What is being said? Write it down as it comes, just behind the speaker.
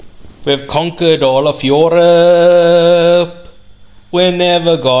We've conquered all of Europe. We're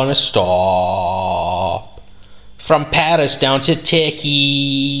never gonna stop. From Paris down to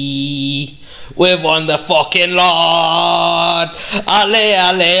Turkey, we've won the fucking lot. Ale,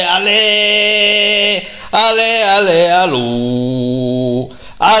 ale, ale. Ale, ale, alo.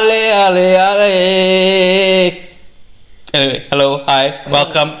 Ale, ale, ale. Anyway, hello, hi,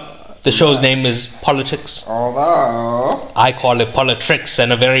 welcome. The show's name is Politics. Hello. I call it Politrix,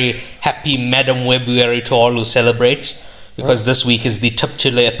 and a very happy Madame Webruary to all who celebrate, because this week is the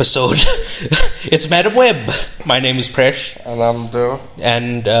titular episode. It's Madame Web. My name is Presh. And I'm Bill.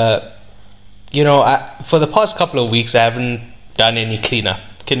 And, for the past couple of weeks, I haven't done any cleanup.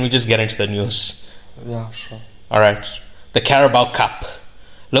 Can we just get into the news? Yeah, sure. Alright. The Carabao Cup.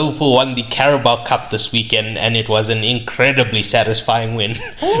 Liverpool won the Carabao Cup this weekend, and it was an incredibly satisfying win.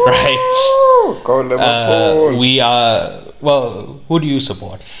 Right? Go Liverpool. Who do you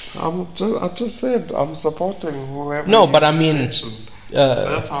support? I just said I'm supporting whoever. No, you but I just mean, mentioned.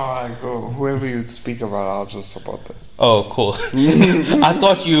 That's how I go. Whoever you speak about, I'll just support them. Oh, cool. I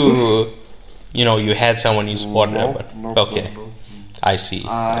thought you had someone you supported. No, okay. No. I see.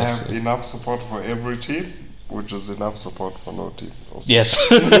 I have enough support for every team, which is enough support for no team. Also. Yes.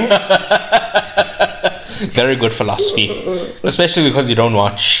 Very good philosophy. Especially because you don't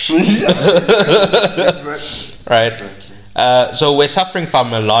watch. Exactly. Right. Exactly. So we're suffering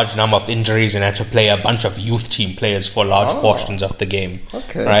from a large number of injuries and had to play a bunch of youth team players for large portions of the game.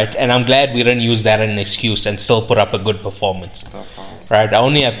 Okay. Right? And I'm glad we didn't use that as an excuse and still put up a good performance. That sounds Right? I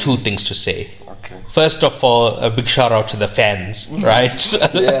only have two things to say. okay. First of all, a big shout out to the fans, right?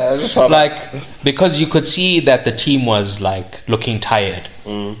 Yeah, because you could see that the team was looking tired,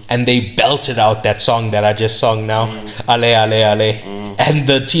 and they belted out that song that I just sung now, Ale Ale Ale, and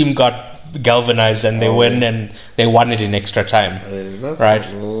the team got galvanized and they win, and they won it in extra time. Hey, that's right?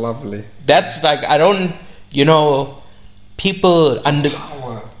 Lovely. That's people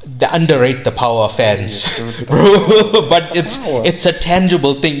they underrate the power of fans, bro. But it's a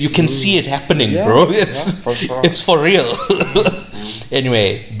tangible thing. You can see it happening, bro. It's for sure. It's for real.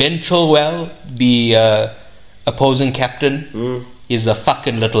 Anyway, Ben Chilwell, the opposing captain, is a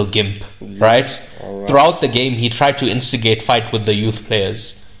fucking little gimp, right? All right? Throughout the game, he tried to instigate fight with the youth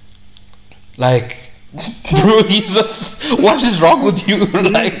players. Bro, what is wrong with you?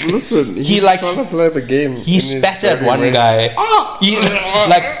 Listen, he's trying to play the game. He spat at one guy. He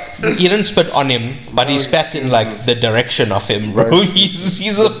didn't spit on him, but he spat in the direction of him, bro.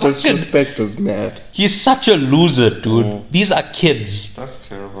 He's a fucking disrespect is mad. He's such a loser, dude. These are kids. That's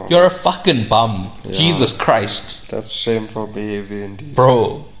terrible. You're a fucking bum. Yeah. Jesus Christ. That's shameful behavior indeed.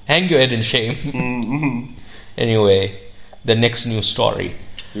 Bro, hang your head in shame. Anyway, the next news story.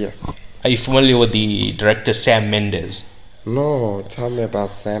 Yes. Are you familiar with the director Sam Mendes? No, tell me about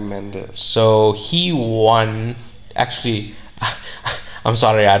Sam Mendes. So he won. Actually, I'm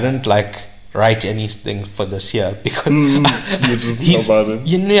sorry, I didn't write anything for this year because you just know about it.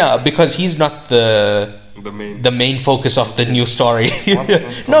 Yeah, because he's not the main focus of the new story.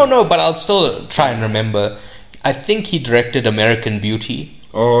 No, but I'll still try and remember. I think he directed American Beauty.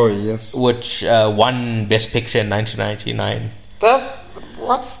 Oh yes, which won Best Picture in 1999.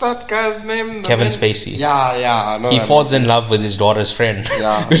 What's that guy's name? Kevin Spacey. Yeah, I know. He falls in love with his daughter's friend.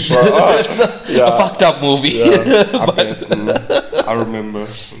 Yeah. It's a fucked up movie. Yeah, I remember.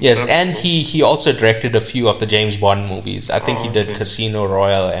 Yes, That's and cool. he also directed a few of the James Bond movies. I think he did Casino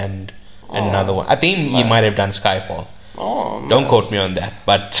Royale and another one. I think he might have done Skyfall. Oh, Don't quote me on that,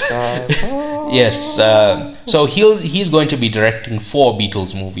 but yes. So he's going to be directing 4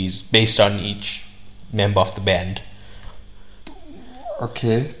 Beatles movies based on each member of the band.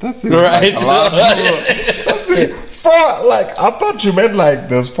 Okay, that's it. Right. That's it. 4, I thought you meant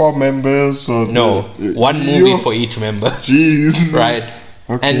there's 4 members. So no, 1 movie for each member. Jeez. Right.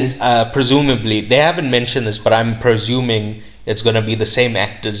 Okay. And presumably, they haven't mentioned this, but I'm presuming it's going to be the same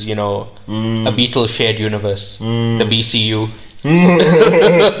actors, a Beatles shared universe, the BCU.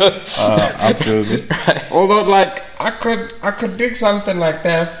 I feel it. Right. Although, I could dig something like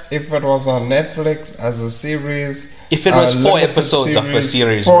that if it was on Netflix as a series. If it was 4 episodes of a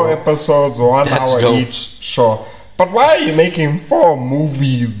series, 4 episodes, 1 That's hour dope. each, sure. But why are you making 4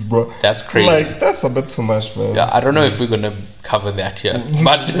 movies, bro? That's crazy. That's a bit too much, man. Yeah, I don't know if we're gonna cover that here,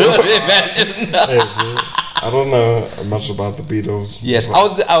 but imagine. I don't know much about the Beatles. Yes,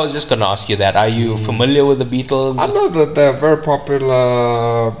 I was just gonna ask you that. Are you familiar with the Beatles? I know that they're a very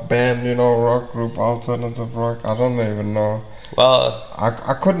popular band, rock group, alternative rock. I don't even know. Well,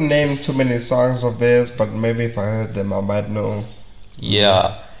 I couldn't name too many songs of theirs, but maybe if I heard them, I might know.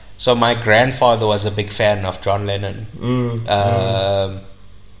 Yeah. So my grandfather was a big fan of John Lennon.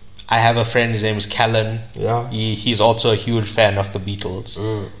 I have a friend, his name is Callan. Yeah. He's also a huge fan of the Beatles.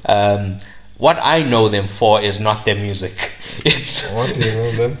 What I know them for is not their music. It's What do you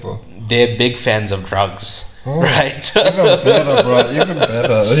know them for? They're big fans of drugs. Right? Even better, bro. Even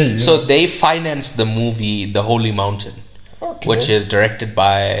better. Yeah. So they financed the movie The Holy Mountain, which is directed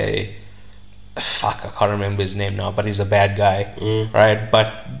by... I can't remember his name now, but he's a bad guy. Right?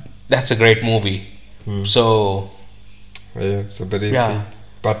 But that's a great movie. So... It's a bit iffy.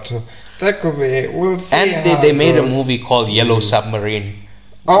 But that could be... We'll see. And they made a movie called Yellow Submarine.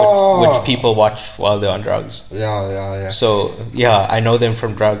 Which people watch while they're on drugs. Yeah. So, yeah, I know them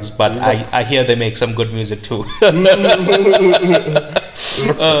from drugs, but I hear they make some good music too. They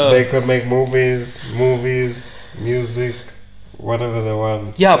could make movies, music, whatever they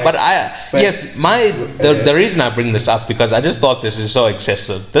want. Yeah, but the reason I bring this up, because I just thought this is so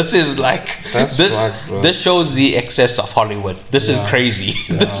excessive. This is like drugs, bro. This shows the excess of Hollywood. This is crazy.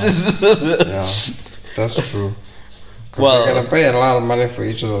 This is that's true. Because they're gonna pay a lot of money for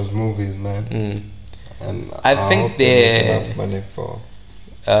each of those movies, man. And I think they make enough money for.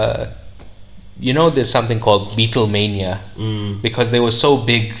 There's something called Beatlemania, because they were so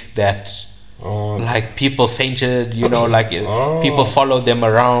big that like people fainted. People followed them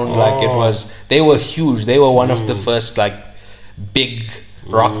around. They were huge. They were one of the first like big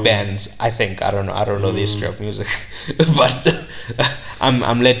rock bands. I think I don't know the history of music, but.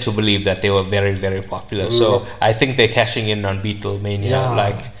 I'm led to believe that they were very, very popular. So I think they're cashing in on Beatlemania.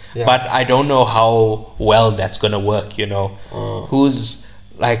 But I don't know how well that's gonna work. Who's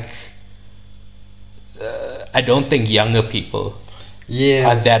like? I don't think younger people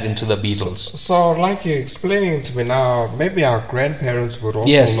are that into the Beatles. So like you're explaining to me now, maybe our grandparents would also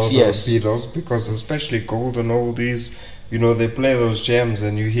know the Beatles, because especially golden oldies, they play those jams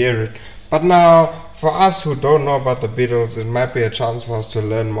and you hear it. But now, for us who don't know about the Beatles, it might be a chance for us to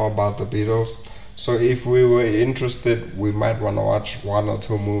learn more about the Beatles. So if we were interested, we might want to watch 1 or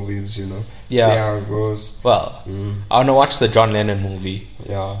 2 movies, see how it goes. Well, I want to watch the John Lennon movie.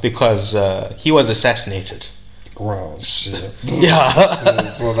 Yeah. Because he was assassinated. Well, shit. Yeah.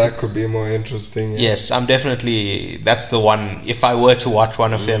 So that could be more interesting. Yeah. Yes, that's the one. If I were to watch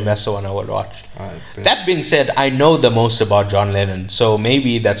one of them, that's the one I would watch. That being said, I know the most about John Lennon, so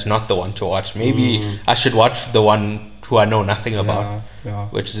maybe that's not the one to watch. Maybe I should watch the one who I know nothing about,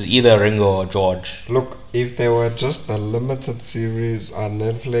 which is either Ringo or George. Look, if there were just a limited series on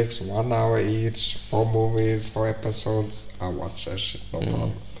Netflix, 1 hour each, 4 movies, 4 episodes, I watch that shit, no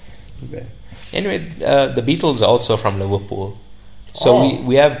problem. Yeah. Anyway, the Beatles are also from Liverpool. So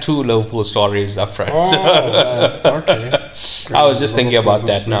we have 2 Liverpool stories up front. Nice. Okay. I was just thinking about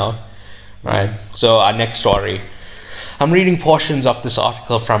that now. Right. So our next story. I'm reading portions of this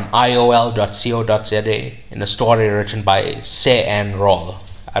article from iol.co.za in a story written by Se-Ann Roll.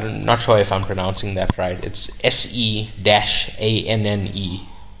 I'm not sure if I'm pronouncing that right. It's Se-Anne.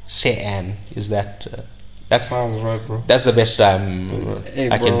 Se-Ann. Is that... That sounds right, bro. That's the best I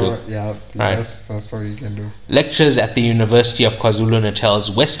can do. Yeah, right. That's all you can do. Lectures at the University of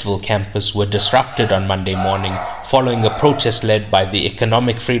KwaZulu-Natal's Westville campus were disrupted on Monday morning following a protest led by the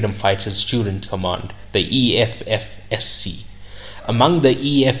Economic Freedom Fighters Student Command, the EFFSC. Among the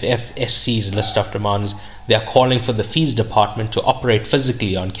EFFSC's list of demands, they are calling for the fees department to operate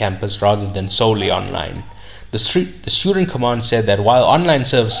physically on campus rather than solely online. The Student Command said that while online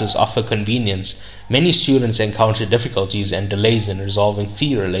services offer convenience, many students encounter difficulties and delays in resolving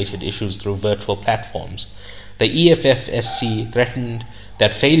fee-related issues through virtual platforms. The EFFSC threatened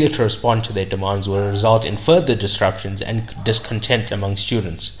that failure to respond to their demands will result in further disruptions and discontent among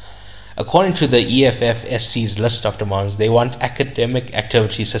students. According to the EFFSC's list of demands, they want academic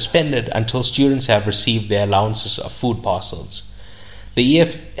activity suspended until students have received their allowances of food parcels. The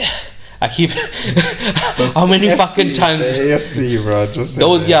how many fucking times? The SC, bro. Just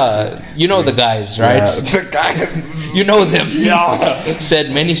those, the guys, right? Yeah, the guys. You know them. Yeah.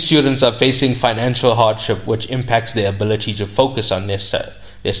 Said many students are facing financial hardship, which impacts their ability to focus on their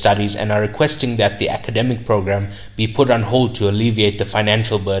studies, and are requesting that the academic program be put on hold to alleviate the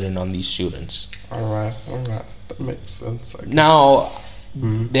financial burden on these students. All right. That makes sense. I guess. Now,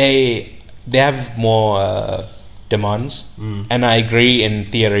 they have more. Demands, and I agree in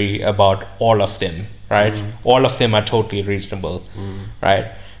theory about all of them, right? All of them are totally reasonable, right?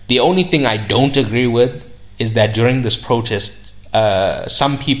 The only thing I don't agree with is that during this protest,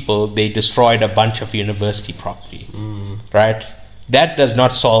 some people, they destroyed a bunch of university property, right? That does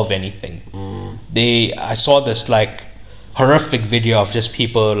not solve anything. I saw this like horrific video of just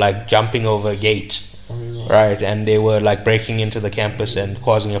people like jumping over a gate, right? And they were like breaking into the campus and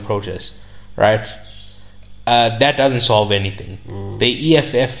causing a protest, right? that doesn't solve anything. The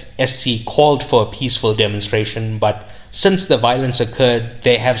EFF-SC called for a peaceful demonstration, but since the violence occurred,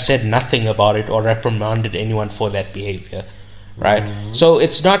 they have said nothing about it or reprimanded anyone for that behavior, right? So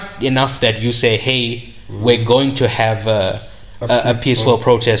it's not enough that you say, hey, we're going to have a peaceful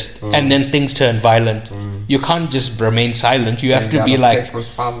protest, and then things turn violent. You can't just remain silent. You have to be like,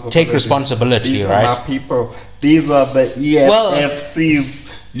 take responsibility, These right? are our people. These are the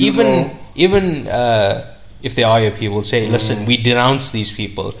EFFCs. Even if they are your people, say, listen, we denounce these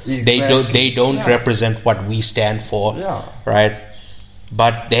people. Exactly. They don't represent what we stand for, right?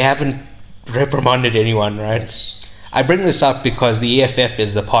 But they haven't reprimanded anyone, right? Yes. I bring this up because the EFF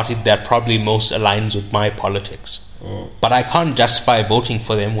is the party that probably most aligns with my politics. But I can't justify voting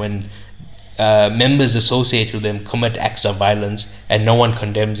for them when members associated with them commit acts of violence and no one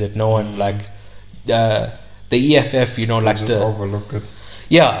condemns it. No one, like, the EFF, like just overlook it.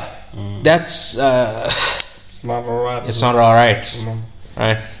 Yeah, that's... it's not alright. It's not alright. No.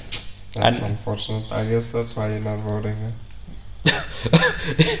 Right? That's unfortunate. I guess that's why you're not voting.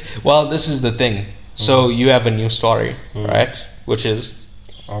 Well, this is the thing. So you have a new story, right? Which is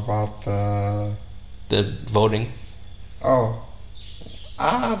about the voting. Oh,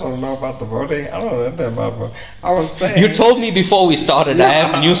 I don't know about the voting. I don't know anything about voting. I was saying, you told me before we started. I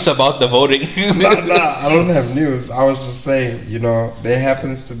have news about the voting. No, I don't have news. I was just saying, there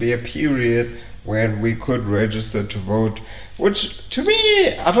happens to be a period when we could register to vote, which to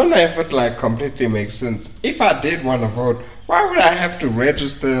me, I don't know if it completely makes sense. If I did want to vote, why would I have to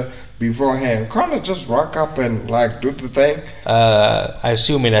register beforehand? Can't I just rock up and do the thing? I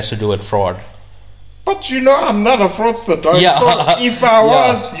assume it has to do with fraud. But I'm not a fraudster, dog. Yeah. So if I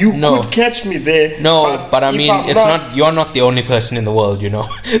was, you could catch me there. No, but I mean, you're not the only person in the world, there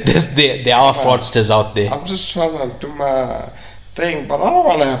are fraudsters out there. I'm just trying to do my thing, but I don't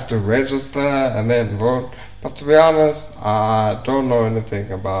want to have to register and then vote. But to be honest, I don't know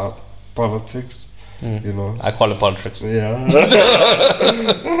anything about politics. I call it politics. Yeah.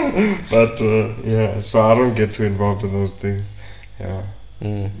 But so I don't get too involved in those things. Yeah.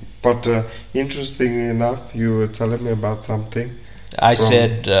 But interestingly enough, you were telling me about something. I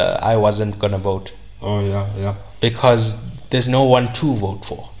said I wasn't gonna vote. Oh yeah. Because there's no one to vote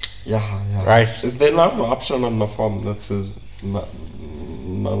for. Yeah. Right? Is there not an option on the form that says not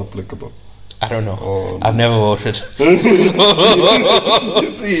applicable? I don't know. Oh, I've never voted. You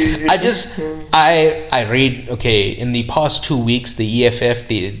see, I read, in the past 2 weeks, the EFF,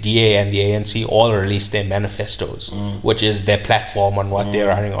 the DA, and the ANC all released their manifestos, which is their platform on what they're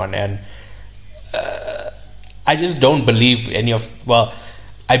running on. And I just don't believe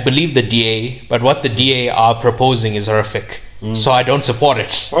I believe the DA, but what the DA are proposing is horrific. So I don't support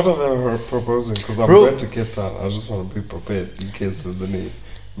it. What are they proposing? Because I'm going to Cape Town. I just want to be prepared in case there's any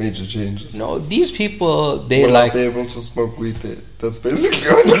major changes. No, these people, they Will I be able to smoke weed there? That's basically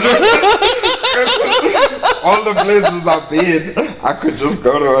what it is. All the places I've been, I could just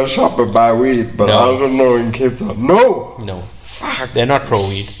go to a shop and buy weed, but I don't know in Cape Town. No. Fuck. They're not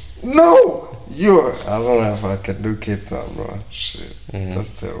pro-weed. No. I don't know if I can do Cape Town, bro. Shit.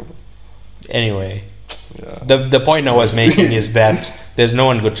 That's terrible. Anyway. Yeah. The point I was making is that there's no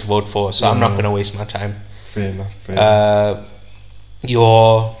one good to vote for, so I'm not going to waste my time. Fair enough.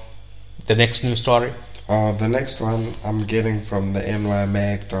 The next news story? The next one I'm getting from the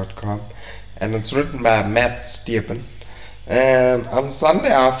nymag.com, and it's written by Matt Stephen. And on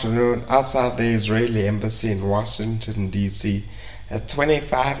Sunday afternoon, outside the Israeli embassy in Washington, D.C., a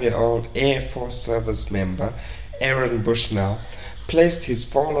 25-year-old Air Force service member, Aaron Bushnell, placed his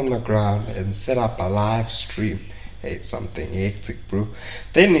phone on the ground and set up a live stream. Hey, something hectic, bro.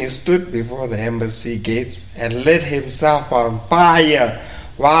 Then he stood before the embassy gates and lit himself on fire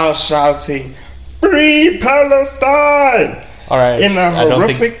while shouting, "Free Palestine!" All right. In a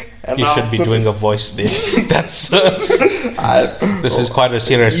horrific you should be doing a voice there. That's this is quite a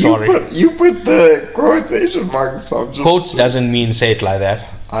serious story. You put the quotation marks. So I'm just quotes doesn't mean say it like that.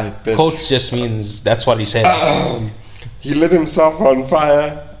 I bet. Quotes just means that's what he said. He lit himself on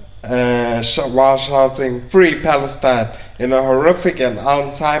fire while shouting, "Free Palestine!" in a horrific and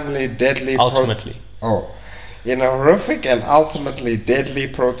ultimately deadly in a horrific and ultimately deadly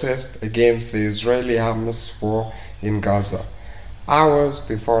protest against the Israeli-Hamas war in Gaza. Hours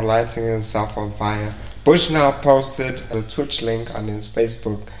before lighting himself on fire, Bushnell posted a Twitch link on his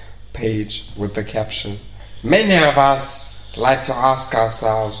Facebook page with the caption, "Many of us like to ask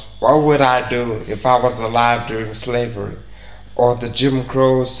ourselves, what would I do if I was alive during slavery, or the Jim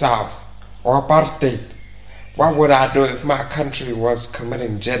Crow South, or apartheid? What would I do if my country was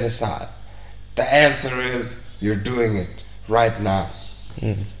committing genocide? The answer is, you're doing it right now."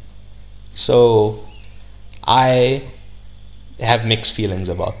 So, I have mixed feelings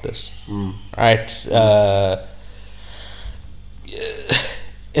about this. Right?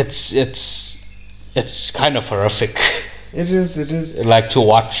 It's kind of horrific. It is. Like to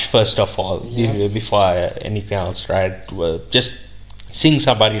watch, first of all, Yes. before anything else, right? Well, just seeing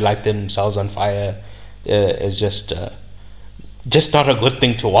somebody light themselves on fire is just not a good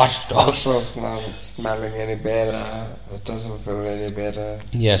thing to watch, dog. For sure, it's not smelling any better. It doesn't feel any better.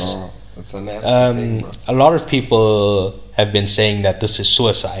 Yes. So it's a nasty thing. Bro. A lot of people have been saying that this is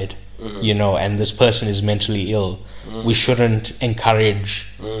suicide, and this person is mentally ill. We shouldn't encourage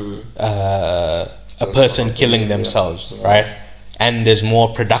a person killing themselves, right? And there's more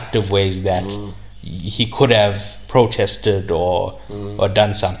productive ways that he could have protested or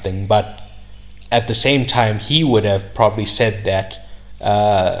done something, but at the same time he would have probably said that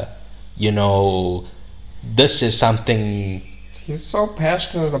this is something he's so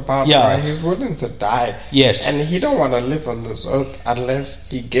passionate about, Yeah. right? He's willing to die. Yes. And he don't want to live on this earth unless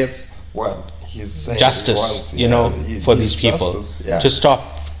he gets what he's saying. justice, he wants. for these people justice. Yeah. to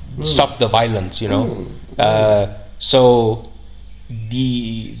stop the violence, so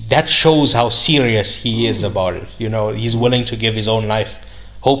that shows how serious he is about it. He's willing to give his own life,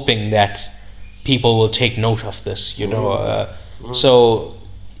 hoping that people will take note of this. So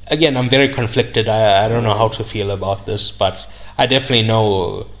again, I'm very conflicted. I don't know how to feel about this, but I definitely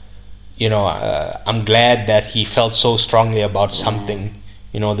know. I'm glad that he felt so strongly about something.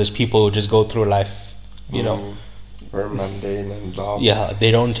 There's people who just go through life, very mundane and dull. Yeah, they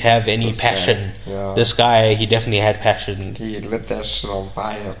don't have any This passion. guy, yeah. This guy, he definitely had passion. He lit that shit on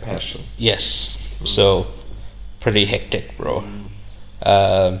fire, passion. Yes. So, pretty hectic, bro.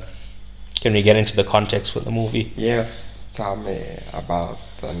 Can we get into the context for the movie? Yes, tell me about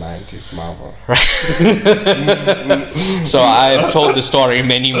the 90s Marvel. So, I've told the story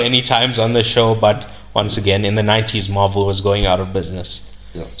many, many times on the show, but once again, in the 90s, Marvel was going out of business.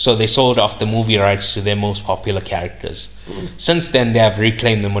 Yes. So they sold off the movie rights to their most popular characters. Since then, they have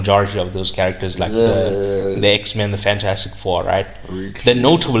reclaimed the majority of those characters, like the X-Men, the Fantastic Four, right? The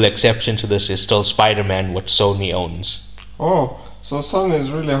notable exception to this is still Spider-Man, which Sony owns. Oh, so Sony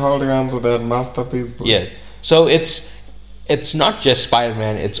is really holding on to that masterpiece. Bro. Yeah. So it's not just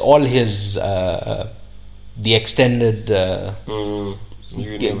Spider-Man; it's all his the extended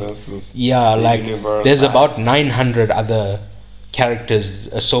universes. Yeah, like universe. there's about 900 other characters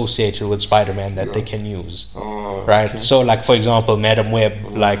associated with Spider-Man that they can use, right? Okay. So, like for example, Madame Web,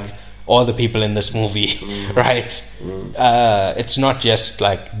 like all the people in this movie, right? It's not just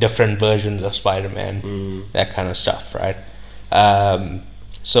like different versions of Spider-Man, that kind of stuff, right?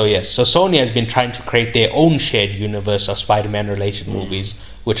 So yes, so Sony has been trying to create their own shared universe of Spider-Man related movies,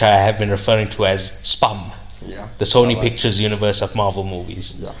 which I have been referring to as SPUM. Yeah, the Sony Pictures universe of Marvel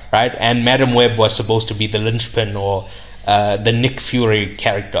movies, Yeah. right? And Madame Web was supposed to be the linchpin or the Nick Fury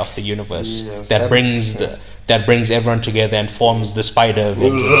character of the universe. Yes, that that brings makes sense. that brings everyone together and forms the Spider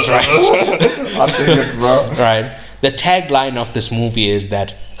Avengers, right? I dig it, bro. Right. The tagline of this movie is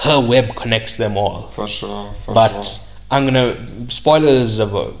that her web connects them all. For sure, for But sure. I'm gonna spoilers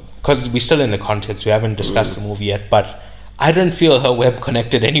because we're still in the context. We haven't discussed the movie yet, but I don't feel her web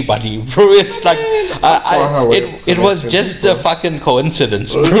connected anybody, bro. It's like it was just a fucking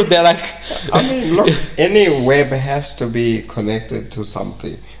coincidence, bro. They're like, I mean, look, any web has to be connected to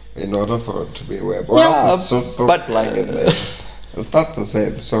something in order for it to be a web. Or else it's just so flying in there. It's not the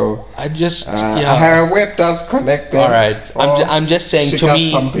same. So I just her web does connect them. All right, I'm just saying. She To got me,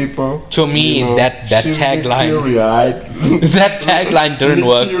 some people. that she's tagline, Fury, right? that tagline didn't Nick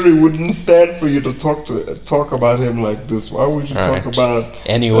work. Fury wouldn't stand for you to talk about him like this. Why would you talk about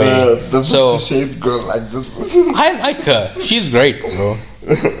Anyway, the 50 so- Shades girl like this? I like her. She's great, bro.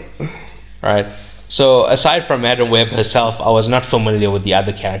 Right. So aside from Madame Web herself, I was not familiar with the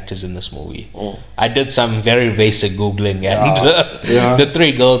other characters in this movie. I did some very basic googling, and the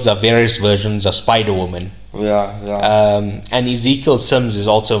three girls are various versions of Spider-Woman. And Ezekiel Sims is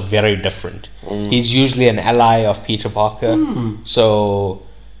also very different. He's usually an ally of Peter Parker, so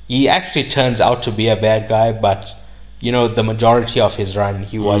he actually turns out to be a bad guy, but the majority of his run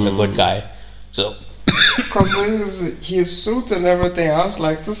he was a good guy. So because his suit and everything else,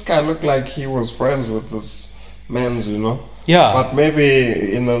 like this guy looked like he was friends with this man's, yeah, but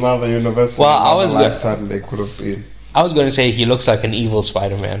maybe in another universe, lifetime they could have been. I was going to say he looks like an evil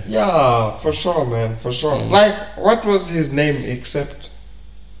Spider-Man. Yeah, for sure, man, for sure. Like, what was his name except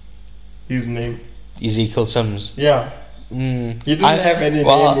his name? Ezekiel Sims. Yeah. He didn't have any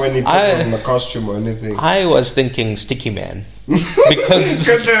name when he put on the costume or anything. I was thinking Sticky Man. Because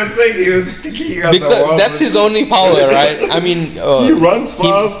they were saying he was sticky on the wall. That's his only power, right? I mean... he runs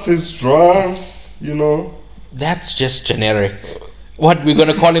fast, he's strong, That's just generic. What, we're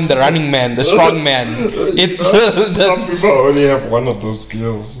gonna call him the running man, the strong man? It's some people only have one of those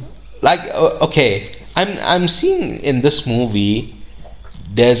skills. Like, okay, I'm seeing in this movie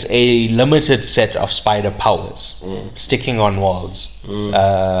there's a limited set of spider powers. Sticking on walls,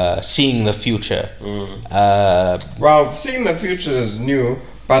 seeing the future. Well, seeing the future is new,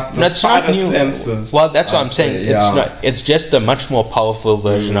 but the spider senses. Well, that's what I'm saying. It's not. It's just a much more powerful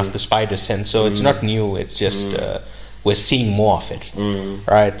version of the spider sense. So it's not new. It's just we're seeing more of it,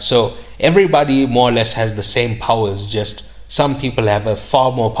 right? So everybody more or less has the same powers. Just some people have a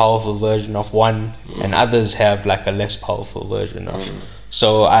far more powerful version of one, and others have like a less powerful version of.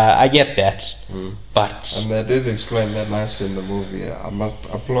 So I get that, but and they did explain that nicely in the movie. I must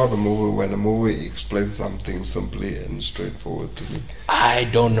applaud the movie when a movie explains something simply and straightforward to me. I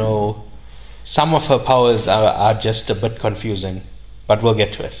don't know. Some of her powers are just a bit confusing, but we'll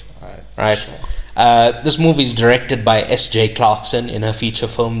get to it. Right. Sure. This movie is directed by S.J. Clarkson in her feature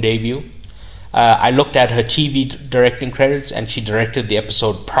film debut. I looked at her TV directing credits, and she directed the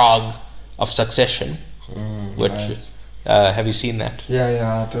episode Prague of Succession, which. Nice. Have you seen that?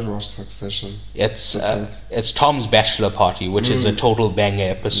 Yeah, I did watch Succession. It's Tom's Bachelor Party, which is a total banger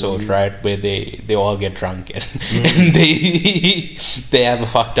episode, right? Where they all get drunk and they have a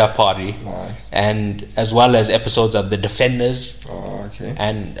fucked up party. Nice. And as well as episodes of The Defenders. Oh, okay.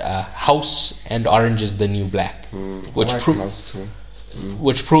 And House and Orange is the New Black, which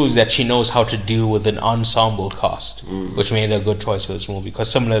proves that she knows how to deal with an ensemble cast, which made a good choice for this movie. Because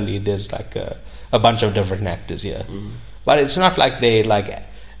similarly, there's like a bunch of different actors here. But it's not like they like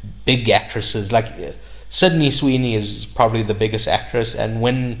big actresses. Like Sydney Sweeney is probably the biggest actress, and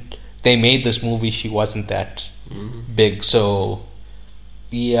when they made this movie, she wasn't that big. So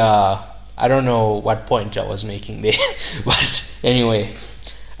yeah, I don't know what point I was making there. But anyway,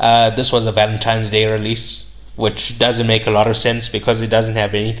 this was a Valentine's Day release, which doesn't make a lot of sense because it doesn't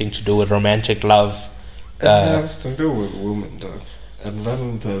have anything to do with romantic love. It has to do with women, though. And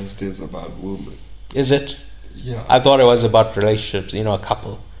Valentine's Day is about women. Is it? Yeah. I thought it was about relationships, a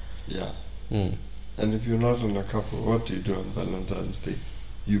couple. Yeah. And if you're not in a couple, what do you do on Valentine's Day?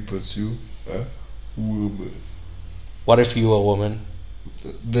 You pursue a woman. What if you were a woman?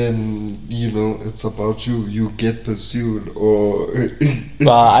 Then, it's about you. You get pursued or...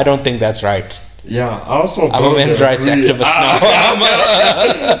 Well, I don't think that's right. Yeah, I'm a men's rights activist now.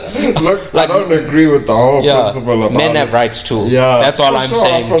 Look, I don't agree with the whole principle about men have rights too. Yeah, that's all I'm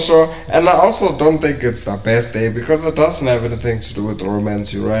saying. For sure. And I also don't think it's the best day because it doesn't have anything to do with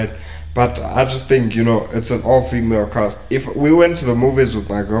romance, you're right. But I just think, it's an all-female cast. If we went to the movies with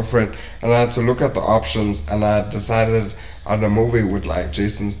my girlfriend and I had to look at the options and I decided on a movie with like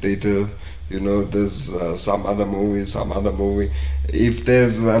Jason Statham, there's some other movie. If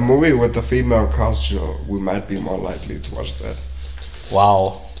there's a movie with a female cast, we might be more likely to watch that.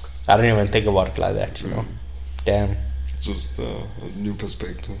 Wow. I don't even think about it like that, Damn. Just a new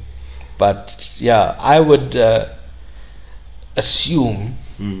perspective. But, yeah, I would assume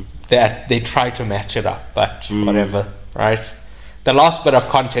that they try to match it up, but whatever, right? The last bit of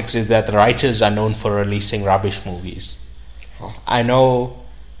context is that the writers are known for releasing rubbish movies. Oh. I know...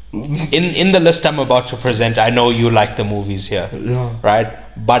 In the list I'm about to present, I know you like the movies here, right?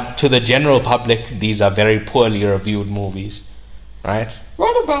 But to the general public, these are very poorly reviewed movies, right?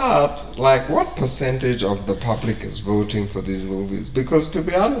 What about, what percentage of the public is voting for these movies? Because to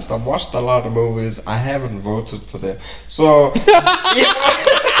be honest, I've watched a lot of movies, I haven't voted for them. So,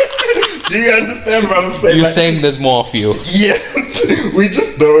 do you understand what I'm saying? You're saying there's more of you. Yes, we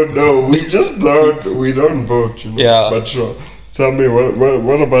just don't know. We don't vote, Yeah. But sure. Tell me,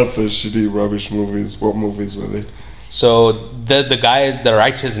 what about the shitty rubbish movies? What movies were they? So the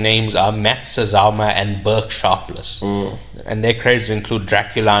writers' names are Matt Sazama and Burke Sharpless, and their credits include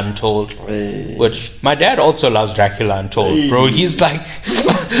Dracula Untold, which my dad also loves Dracula Untold, bro. He's like,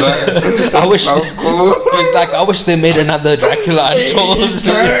 I wish they made another Dracula Untold.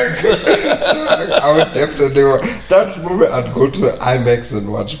 I would definitely watch that movie. I'd go to the IMAX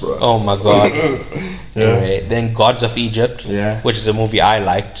and watch, bro. Oh my god. Anyway, then Gods of Egypt, which is a movie I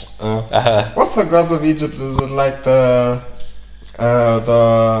liked. What's the Gods of Egypt? Is it like the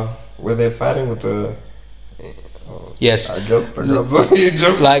where they're fighting with the? Yes. I guess the Gods of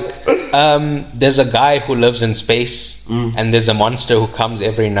Egypt. Like, there's a guy who lives in space, and there's a monster who comes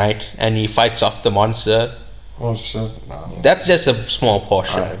every night, and he fights off the monster. Oh shit! No. That's just a small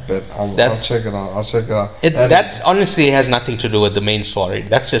portion. I bet I'll check it out. That honestly has nothing to do with the main story.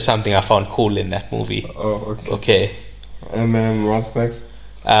 That's just something I found cool in that movie. Oh, okay. Okay. And then what's next?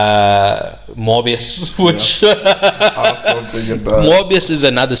 Morbius, which Morbius is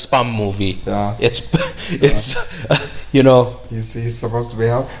another spam movie. Yeah, it's you know, he's supposed to be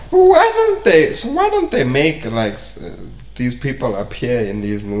help. Why don't they make like these people appear in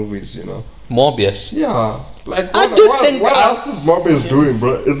these movies? You know, Morbius. Yeah, like what else is Morbius doing,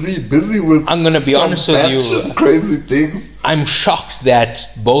 bro? Is he busy with? I'm gonna be honest with you. Crazy things. I'm shocked that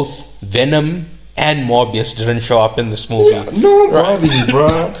both Venom and Morbius didn't show up in this movie. Yeah, nobody,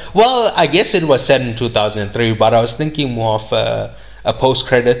 bro. Well, I guess it was set in 2003, but I was thinking more of a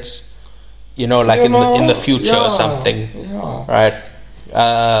post-credits, you know, like in the future or something. Yeah. Right?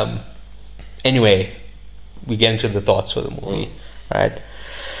 Anyway, we get into the thoughts for the movie, right?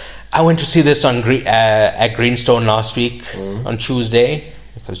 I went to see this on at Greenstone last week on Tuesday,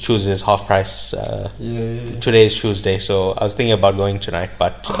 because Tuesday is half price. Today is Tuesday, so I was thinking about going tonight,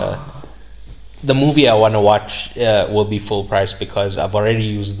 but the movie I want to watch will be full price because I've already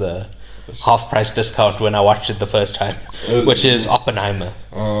used the half price discount when I watched it the first time, which is Oppenheimer.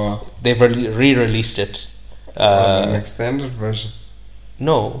 They've re-released it. An extended version?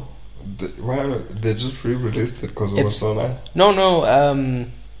 No. They just re-released it because it was so nice? No.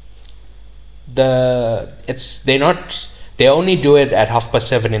 They only do it at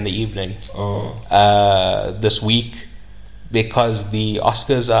 7:30 in the evening. This week, because the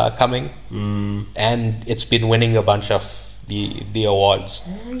Oscars are coming, and it's been winning a bunch of the awards.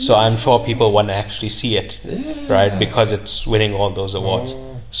 So I'm sure people want to actually see it, right? Because it's winning all those awards.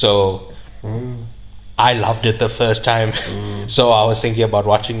 So I loved it the first time. So I was thinking about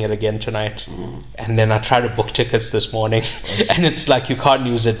watching it again tonight. And then I tried to book tickets this morning, and it's like you can't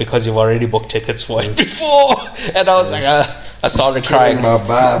use it because you've already booked tickets for it before. And I was like, I started crying. My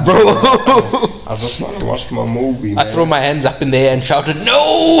vibe, bro. I just want to watch my movie, man. I threw my hands up in the air and shouted, "No!"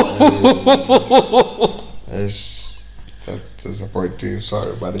 That's disappointing.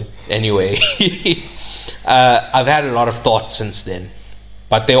 Sorry, buddy. Anyway, I've had a lot of thoughts since then,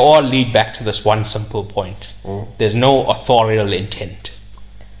 but they all lead back to this one simple point. There's no authorial intent.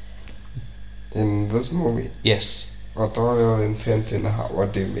 In this movie? Yes. Authorial intent in how?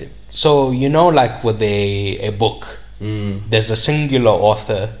 What do you mean? So, you know, like with a book, there's a singular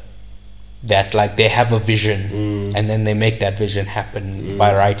author that, like, they have a vision and then they make that vision happen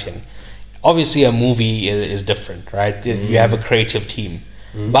by writing. Obviously, a movie is different, right? You have a creative team.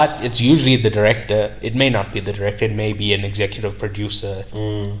 But it's usually the director. It may not be the director. It may be an executive producer.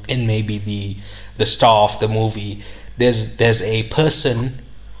 It may be the star of the movie. There's a person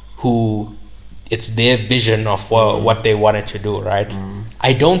who, it's their vision of what they wanted to do, right?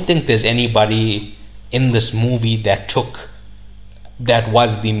 I don't think there's anybody in this movie that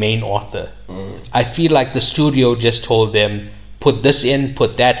was the main author. I feel like the studio just told them, put this in,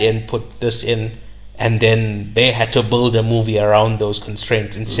 put that in, put this in, and then they had to build a movie around those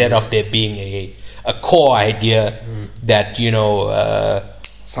constraints instead of there being a core idea that, you know...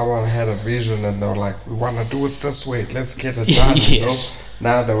 someone had a vision and they were like, we want to do it this way, let's get it done. Yes. You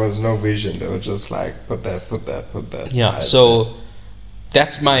know? Now there was no vision. They were just like, put that. Yeah, so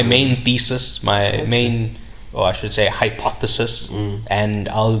that's my main thesis, main, or I should say hypothesis. And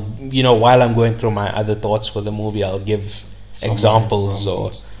I'll, you know, while I'm going through my other thoughts for the movie, I'll give examples.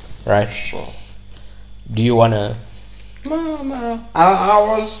 Or, right? Sure. Do you want to... No. I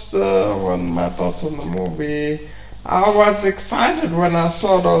was, when my thoughts on the movie... I was excited when I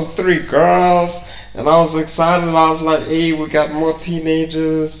saw those 3 girls, and I was excited. I was like, hey, we got more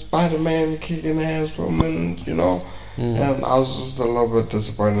teenagers, Spider-Man kicking ass women, you know. And I was just a little bit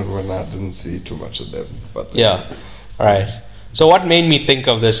disappointed when I didn't see too much of them. But yeah, right. So what made me think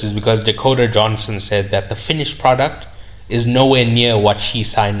of this is because Dakota Johnson said that the finished product is nowhere near what she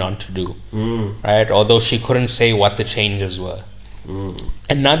signed on to do, right? Although she couldn't say what the changes were.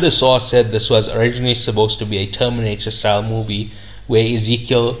 Another source said this was originally supposed to be a Terminator-style movie where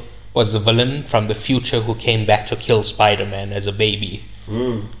Ezekiel was the villain from the future who came back to kill Spider-Man as a baby,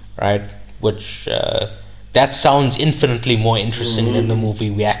 right? Which that sounds infinitely more interesting than the movie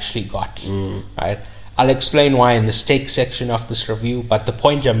we actually got, right? I'll explain why in the stakes section of this review, but the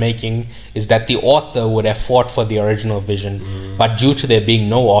point I'm making is that the author would have fought for the original vision, but due to there being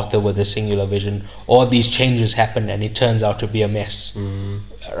no author with a singular vision, all these changes happen and it turns out to be a mess,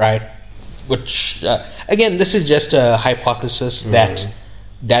 right? Which, again, this is just a hypothesis that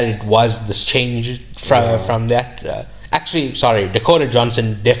it was this change from that. Actually, sorry, Dakota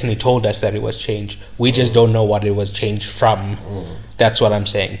Johnson definitely told us that it was changed. We just don't know what it was changed from. That's what I'm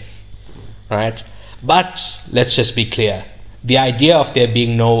saying, right? But let's just be clear. the idea of there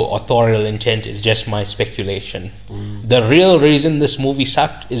being no authorial intent is just my speculation. The real reason this movie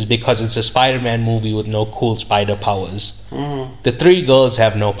sucked is because it's a Spider-Man movie with no cool spider powers. The three girls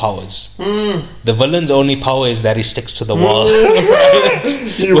have no powers. The villain's only power is that he sticks to the wall.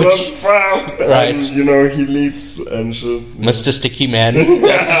 He runs fast, right? And, he leaps and shit. Mr. Sticky Man.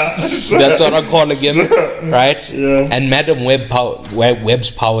 That's what I'm calling him, right? Yeah. And Madame Web's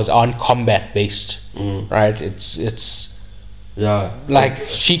powers aren't combat based, right? It's like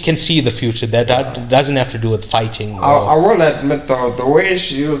she can see the future. That doesn't have to do with fighting. I will admit though, the way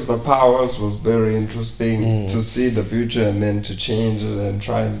she used the powers was very interesting to see the future and then to change it and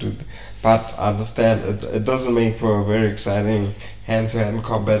try and do. But I understand it doesn't make for a very exciting hand-to-hand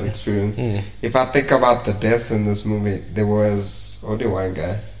combat experience. If I think about the deaths in this movie, there was only one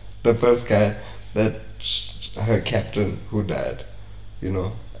guy, the first guy, her captain who died,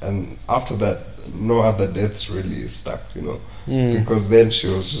 and after that, no other deaths really stuck, because then she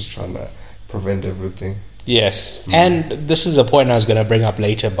was just trying to prevent everything. Yes, and this is a point I was going to bring up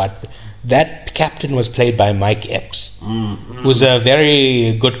later, but that captain was played by Mike Epps, who's a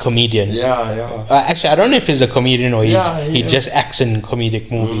very good comedian. Actually, I don't know if he's a comedian or he just acts in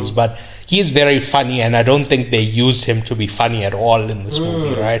comedic movies, but he's very funny, and I don't think they used him to be funny at all in this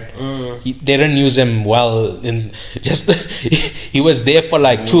movie, right? They didn't use him well. He was there for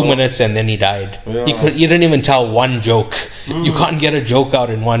like 2 minutes and then he died. He didn't even tell one joke. You can't get a joke out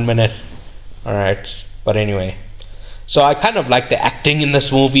in 1 minute. All right, but anyway. So I kind of like the acting in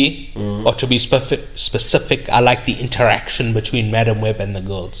this movie, or to be specific, I like the interaction between Madame Web and the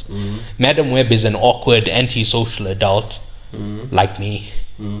girls. Madame Web is an awkward, antisocial adult, like me,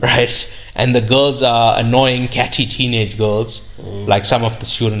 right? And the girls are annoying, catty teenage girls, like some of the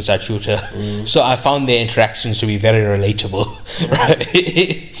students I tutor. So I found their interactions to be very relatable, right?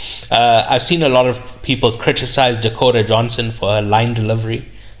 I've seen a lot of people criticize Dakota Johnson for her line delivery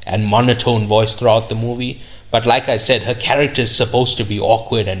and monotone voice throughout the movie. But like I said, her character is supposed to be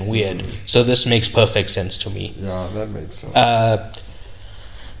awkward and weird. So this makes perfect sense to me. Yeah, that makes sense.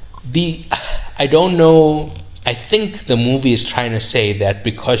 I don't know. I think the movie is trying to say that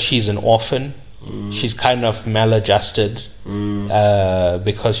because she's an orphan, she's kind of maladjusted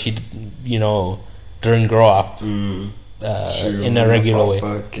because she, didn't grow up in a regular way.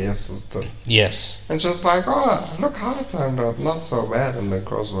 Yes. And just like, oh, look how it turned out. Not so bad. And the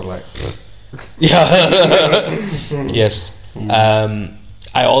girls were like... Yes.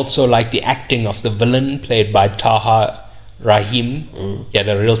 I also like the acting of the villain played by Taha Rahim. He had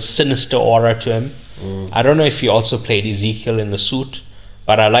a real sinister aura to him. I don't know if he also played Ezekiel in The Suit,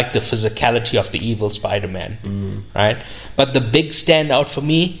 but I like the physicality of the evil Spider-Man, right? But the big standout for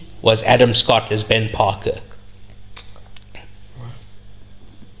me was Adam Scott as Ben Parker.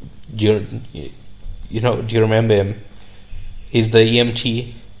 Do you remember him? He's the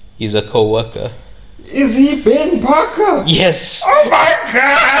EMT. He's a co-worker. Is he Ben Parker? Yes. Oh my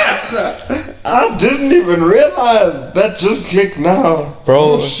God! I didn't even realize. That just clicked now. Bro,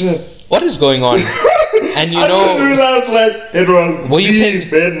 oh shit. What is going on? And I didn't realize it was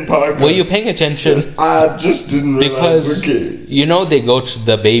Ben Parker. Were you paying attention? I just didn't realize. Because they go to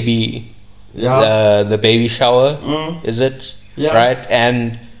the baby, the baby shower. Is it? Yeah. Right,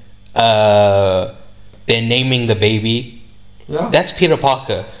 and they're naming the baby. Yeah. That's Peter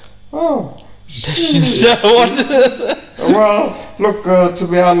Parker. Oh. So well, look. To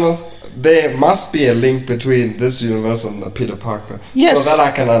be honest, there must be a link between this universe and the Peter Parker. Yes, so that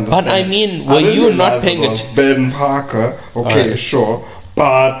I can understand. But I mean, were you not paying attention? Ben Parker. Okay, sure,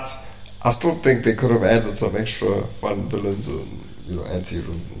 but I still think they could have added some extra fun villains and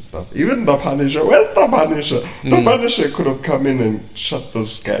anti-heroes and stuff. Even the Punisher. Where's the Punisher? The Punisher could have come in and shut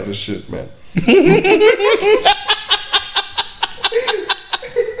this guy to shit, man.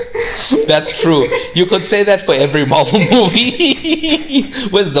 That's true. You could say that for every Marvel movie.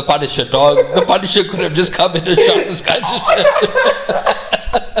 Where's the Punisher, dog? The Punisher could have just come in and shot this guy to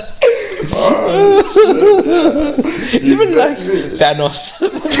shit. Even like Thanos.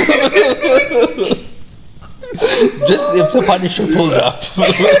 Just if the Punisher pulled up.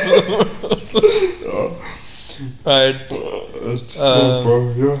 Right.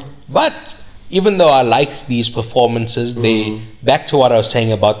 But even though I like these performances, back to what I was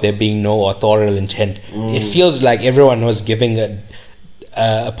saying about there being no authorial intent, it feels like everyone was giving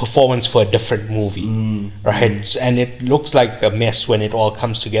a performance for a different movie, right? And it looks like a mess when it all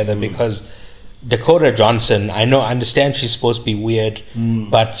comes together because Dakota Johnson, I understand she's supposed to be weird,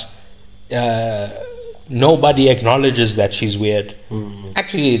 but nobody acknowledges that she's weird.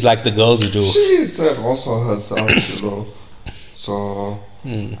 Actually, like the girls do. She said also herself, so...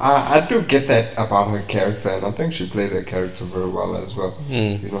 I do get that about her character, and I think she played her character very well as well.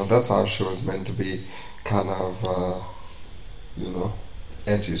 That's how she was meant to be, kind of,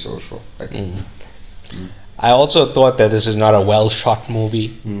 antisocial. I also thought that this is not a well-shot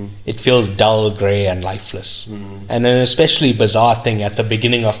movie. It feels dull, grey, and lifeless. And an especially bizarre thing at the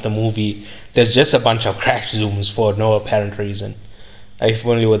beginning of the movie, there's just a bunch of crash zooms for no apparent reason. Are you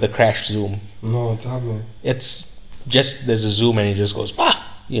familiar with the crash zoom? No, tell me. It's just, there's a zoom and it just goes,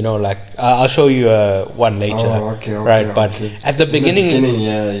 I'll show you one later. Oh, okay, right, but at the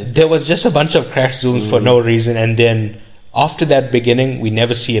beginning, there was just a bunch of crash zooms for no reason, and then after that beginning, we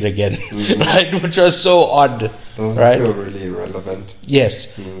never see it again, right? Which was so odd, doesn't feel really relevant.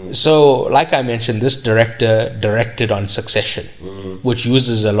 Yes. So, like I mentioned, this director directed on Succession, which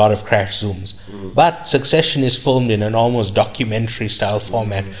uses a lot of crash zooms. But Succession is filmed in an almost documentary-style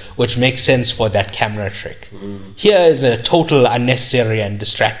format, which makes sense for that camera trick. Here is a total unnecessary and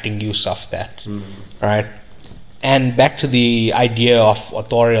distracting use of that, right? And back to the idea of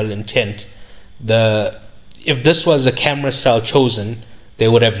authorial intent, if this was a camera style chosen, they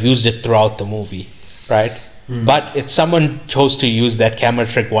would have used it throughout the movie, right? But it's someone chose to use that camera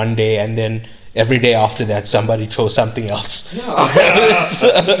trick one day, and then every day after that, somebody chose something else.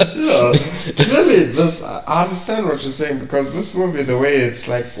 Clearly, I understand what you're saying, because this movie, the way it's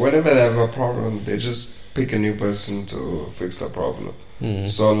like, whenever they have a problem, they just pick a new person to fix the problem.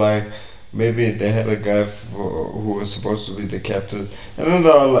 So, like, maybe they had a guy who was supposed to be the captain, and then they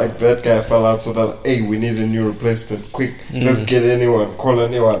were like, that guy fell out, so they're like, hey, we need a new replacement, quick, let's get anyone, call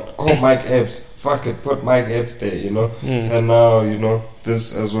Mike Epps, fuck it, put Mike Epps there, and now,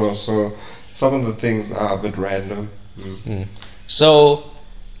 this as well. So some of the things are a bit random. So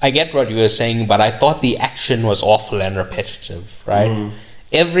I get what you were saying, but I thought the action was awful and repetitive, right?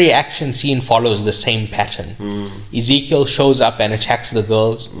 Every action scene follows the same pattern. Ezekiel shows up and attacks the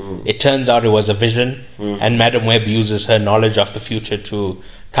girls. It turns out it was a vision, and Madame Web uses her knowledge of the future to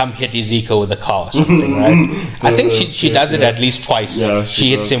come hit Ezekiel with a car or something, right? I think she does it at least twice. Yeah,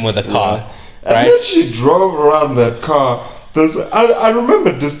 she hits him with a car, right? And then she drove around that car. I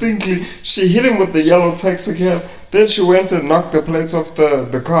remember distinctly, she hit him with the yellow taxi cab. Then she went and knocked the plates off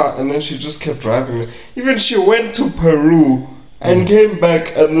the car, and then she just kept driving it. Even she went to Peru and came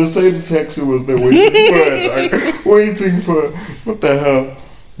back, and the same taxi was there waiting for her. Waiting for what the hell?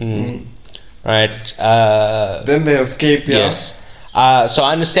 Right. Then they escape. Yes. So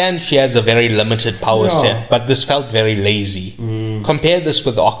I understand she has a very limited power set, but this felt very lazy. Compare this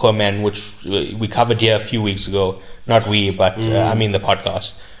with Aquaman, which we covered here a few weeks ago. Not we, but I mean the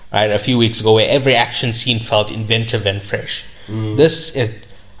podcast. Right, a few weeks ago, where every action scene felt inventive and fresh.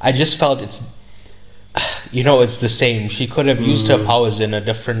 I just felt it's the same. She could have used her powers in a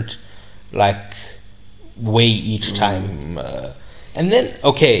different, way each time. And then,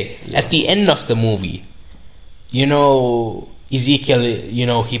 at the end of the movie, Ezekiel,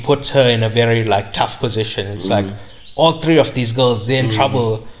 he puts her in a very, tough position. It's like, all three of these girls, they're in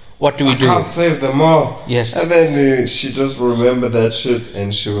trouble. What do we do? I can't save them all. Yes. And then she just remembered that shit,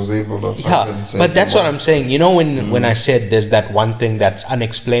 and she was able to fucking save them. But that's what I'm saying. When I said there's that one thing that's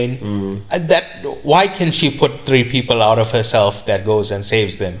unexplained, why can she put three people out of herself that goes and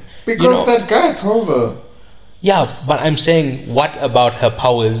saves them? Because that guy told her. Yeah, but I'm saying, what about her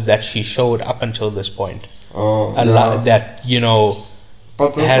powers that she showed up until this point? That,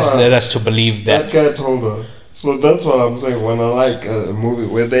 has led us to believe that. That guy told her. So that's what I'm saying when I like a movie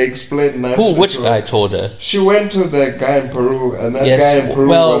where they explain nicely. Which guy told her? She went to that guy in Peru, and that guy in Peru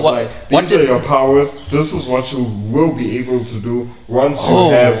was like, these are your powers, this is what you will be able to do once you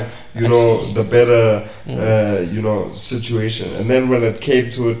have, the better, situation. And then when it came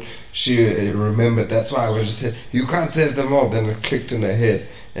to it, she remembered, that's why I just said, you can't save them all. Then it clicked in her head,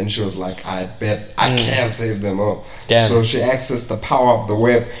 and she was like, I bet I can save them all. Damn. So she accessed the power of the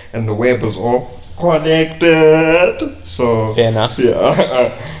web, and the web is all connected. So fair enough.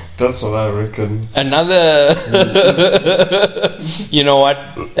 Yeah, that's what I reckon. Another you know what,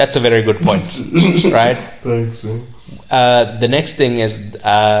 that's a very good point. Right? Thanks. The next thing is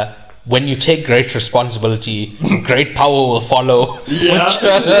when you take great responsibility, great power will follow.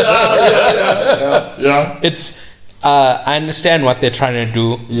 It's I understand what they're trying to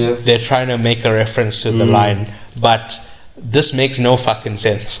do. Yes. They're trying to make a reference to the line, but this makes no fucking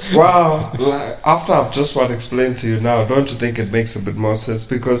sense. Wow. After I've just explained to you now, don't you think it makes a bit more sense?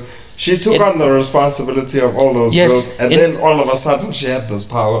 Because she took on the responsibility of all those girls, and then all of a sudden she had this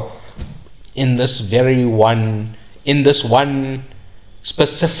power. In this one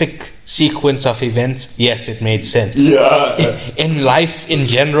specific sequence of events, yes, it made sense. Yeah. In life in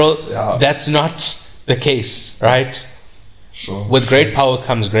general, that's not the case, right? Sure. With great power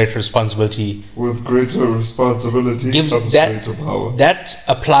comes great responsibility. With greater responsibility comes greater power. That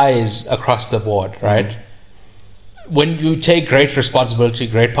applies across the board, right? When you take great responsibility,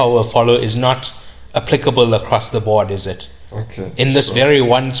 great power will follow is not applicable across the board, is it? Okay. In this very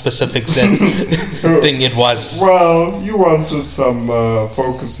one specific thing, it was. Well, you wanted some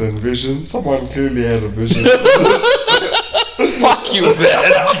focus and vision. Someone clearly had a vision. Fuck you,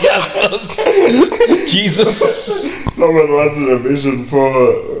 man. Yes. Jesus. Someone wanted a vision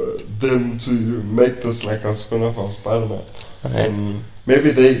for them to make this like a spin-off of Spider-Man. Right.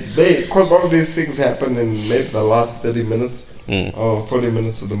 Maybe they because all these things happen in maybe the last 30 minutes or 40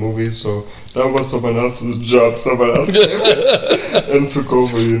 minutes of the movie, so that was someone else's job. Someone else came and took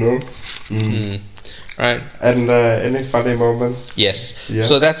over, you know. Right. And any funny moments? Yes. Yeah.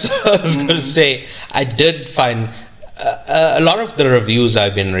 So that's what I was going to say. I did find a lot of the reviews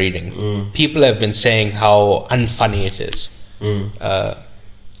I've been reading, people have been saying how unfunny it is.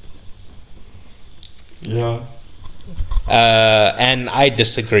 Yeah. And I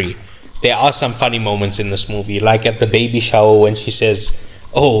disagree. There are some funny moments in this movie, like at the baby shower when she says,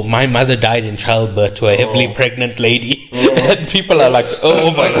 "Oh, my mother died in childbirth to a heavily pregnant lady," and people are like,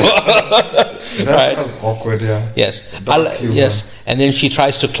 "Oh my god!" That was awkward, yeah. Yes, yes. And then she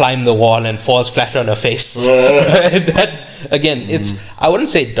tries to climb the wall and falls flat on her face. That again, it's I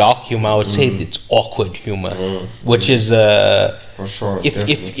wouldn't say dark humor. I would say it's awkward humor, which is for sure.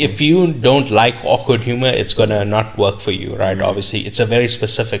 If you don't like awkward humor, it's gonna not work for you, right? Obviously, it's a very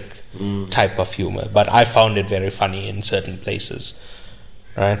specific type of humor, but I found it very funny in certain places.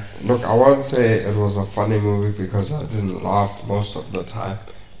 Right. Look, I won't say it was a funny movie because I didn't laugh most of the time.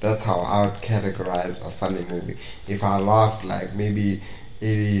 That's how I would categorize a funny movie. If I laughed like maybe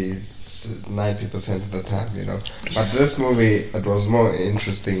 90% of the time, you know. But this movie, it was more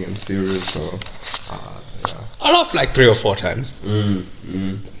interesting and serious, so yeah. I laughed like 3 or 4 times.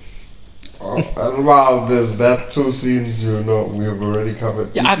 And while there's that 2 scenes, you know, we've already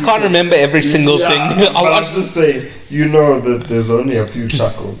covered. Yeah, I can't remember every single thing. But I'm just saying, you know that there's only a few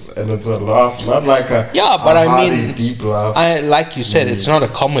chuckles, and it's a laugh, not like a hearty, deep laugh. Like you said, it's not a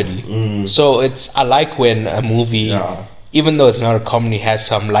comedy. So I like when a movie, even though it's not a comedy, has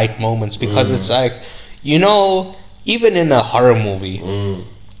some light moments, because it's like, you know, even in a horror movie,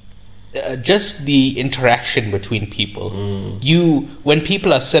 just the interaction between people. When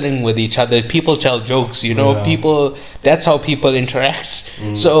people are sitting with each other, people tell jokes, you know, that's how people interact.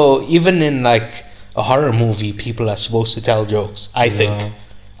 So even in like a horror movie, people are supposed to tell jokes, I think.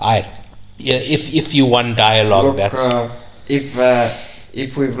 If you want dialogue, look,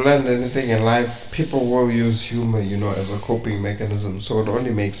 if we've learned anything in life, people will use humor, you know, as a coping mechanism. So it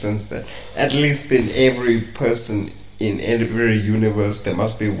only makes sense that at least in every person, in every universe, there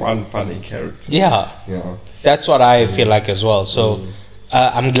must be one funny character. Yeah. That's what I feel like as well. So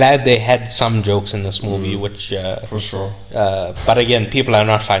I'm glad they had some jokes in this movie, which for sure. But again, people are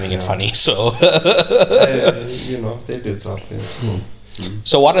not finding it funny. So you know, they did something.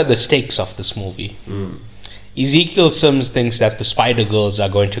 So what are the stakes of this movie? Ezekiel Sims thinks that the Spider Girls are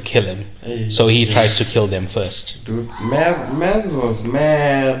going to kill him, so he tries to kill them first. Dude, Mans was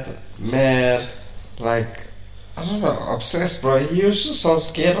mad, like, I don't know, obsessed, bro. He was just so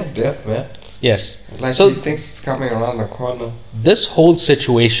scared of death, man. Yes. Like, so he thinks it's coming around the corner. This whole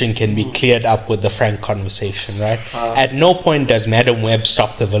situation can be cleared up with the frank conversation, right? At no point does Madame Web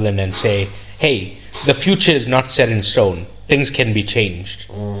stop the villain and say, "Hey, the future is not set in stone. Things can be changed.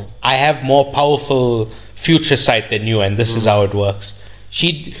 I have more powerful future sight than you, and this is how it works."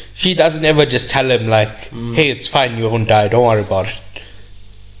 She doesn't ever just tell him like, "Hey, it's fine, you won't die, don't worry about it."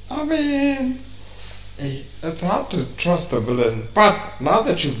 I mean, it's hard to trust a villain, but now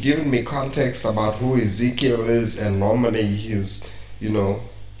that you've given me context about who Ezekiel is, and normally he's, you know,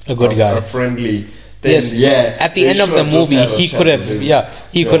 a good guy, a friendly. Then, yes. At the end of the movie, he could have,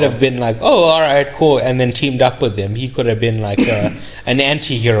 could have been like, "Oh, all right, cool," and then teamed up with them. He could have been like an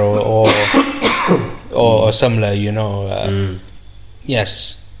anti-hero or similar, you know.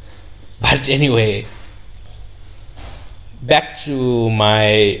 Yes, but anyway, back to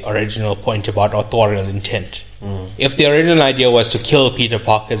my original point about authorial intent. If the original idea was to kill Peter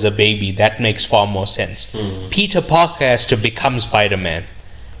Parker as a baby, that makes far more sense. Peter Parker has to become Spider-Man.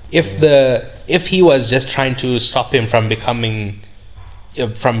 If he was just trying to stop him from being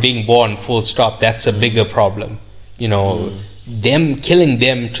born, full stop, that's a bigger problem. You know, them killing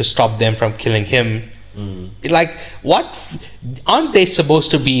them to stop them from killing him. Like, what? Aren't they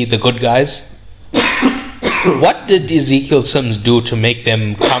supposed to be the good guys? what did Ezekiel Sims do to make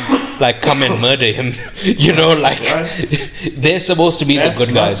them come and murder him? They're supposed to be the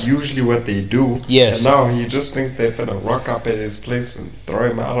good guys. That's usually what they do. Yes. And now he just thinks they're gonna rock up at his place and throw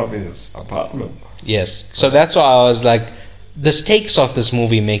him out of his apartment. Yes. So that's why I was like, the stakes of this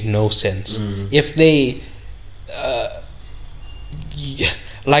movie make no sense. If they,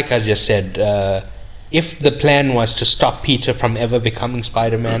 like I just said, if the plan was to stop Peter from ever becoming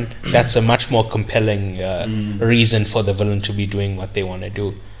Spider-Man, that's a much more compelling reason for the villain to be doing what they want to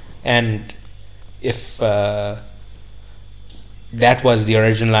do. And if that was the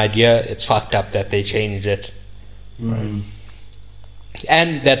original idea, it's fucked up that they changed it. Right?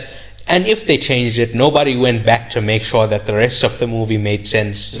 And if they changed it, nobody went back to make sure that the rest of the movie made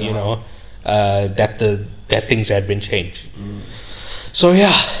sense. That things had been changed. So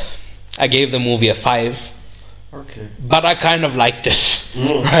yeah, I gave the movie a 5. Okay. But I kind of liked it,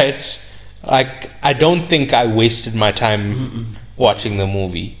 right? Like, I don't think I wasted my time watching the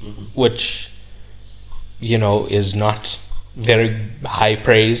movie, which, is not very high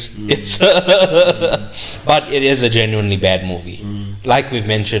praise. It's, but it is a genuinely bad movie. Like we've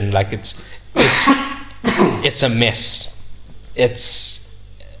mentioned, like it's a mess. It's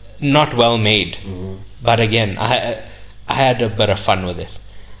not well made. But again, I had a bit of fun with it.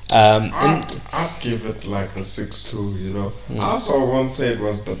 I'd give it like a 6.2, I also won't say it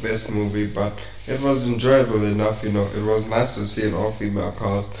was the best movie, but it was enjoyable enough, It was nice to see an all-female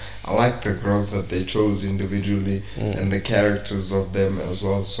cast. I like the girls that they chose individually and the characters of them as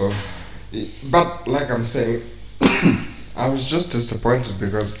well. So, but like I'm saying, I was just disappointed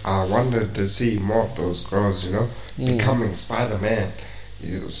because I wanted to see more of those girls, becoming Spider-Man,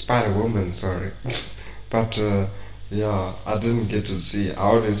 Spider-Woman, sorry. But yeah, I didn't get to see.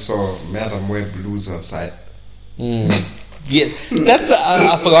 I only saw Madame Web lose her sight. Yeah, that's.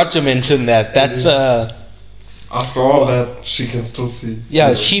 I forgot to mention that. That's. After all that, she can still see.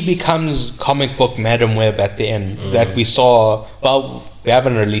 Yeah, she becomes comic book Madame Web at the end that we saw. Well, we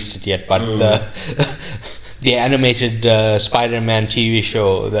haven't released it yet, but the animated Spider-Man TV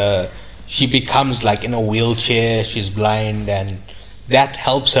show. She becomes like in a wheelchair. She's blind, and that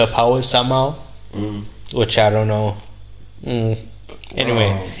helps her powers somehow. Which I don't know.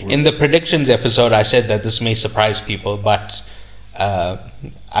 Anyway, in the predictions episode, I said that this may surprise people, but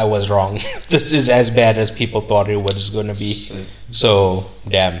I was wrong. This is as bad as people thought it was going to be. So,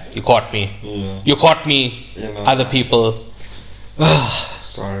 damn, you caught me. You caught me, other people.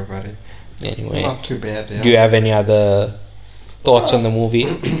 Sorry, buddy. Anyway, not too bad. Yeah. Do you have any other thoughts on the movie?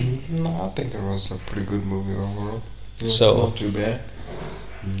 No, I think it was a pretty good movie overall. So, not too bad.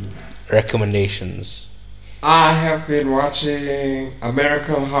 Recommendations. I have been watching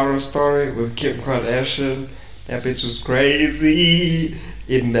American Horror Story with Kim Kardashian. That bitch was crazy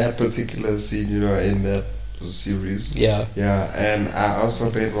in that particular scene, in that series. Yeah. Yeah, and I also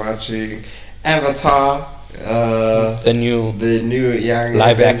been watching Avatar. The new young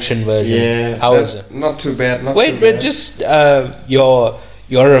live action version. Yeah, how is it? Not too bad. Wait, but just your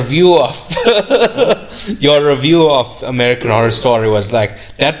review of your review of American Horror Story was like,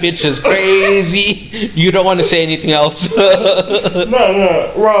 that bitch is crazy. You don't want to say anything else.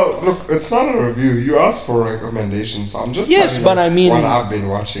 No. Well, look, it's not a review. You asked for recommendations. So I'm just but I mean, what I've been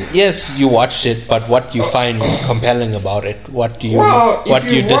watching. Yes, you watched it, but what do you find compelling about it? What do you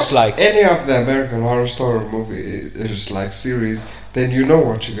dislike? Any of the American Horror Story movie is like series, then you know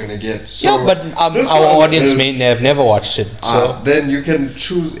what you're gonna get. So yeah, but our audience may have never watched it. So then you can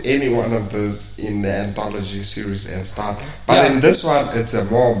choose any one of those in the anthology series and start. But in this one, it's a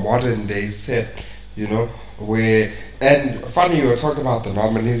more modern day set, where. And funny, you were talking about the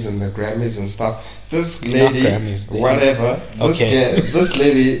nominees and the Grammys and stuff. This lady, this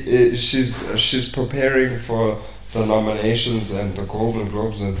lady, she's preparing for the nominations and the Golden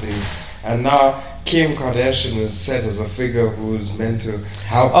Globes and things. And now Kim Kardashian is set as a figure who's meant to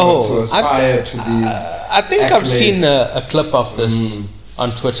help her to aspire to these. I think accolades. I've seen a clip of this on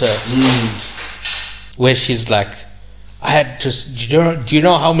Twitter where she's like, "I had to. Do you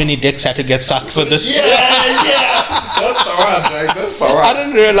know how many dicks had to get sucked for this?" Yeah. That's the one. That's the one. I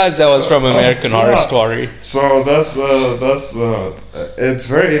didn't realize that was from American Horror Story. So that's it's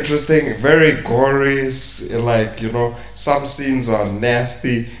very interesting, very gory. Like some scenes are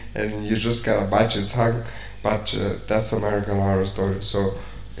nasty, and you just gotta bite your tongue. But that's American Horror Story. So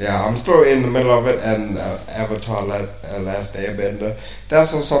yeah, I'm still in the middle of it. And Avatar: Last Airbender.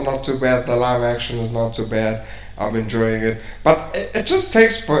 That's also not too bad. The live action is not too bad. I'm enjoying it, but it just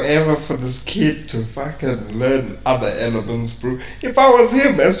takes forever for this kid to fucking learn other elements, bro. If I was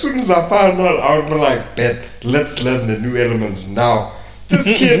him, as soon as I found out, I would be like, bet, let's learn the new elements now. This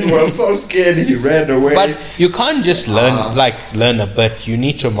kid was so scared he ran away. But you can't just learn a bit. You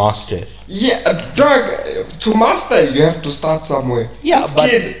need to master it. Yeah, Doug, to master it, you have to start somewhere. Yeah, this but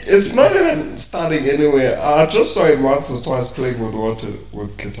kid is not even starting anywhere. I just saw him once or twice playing with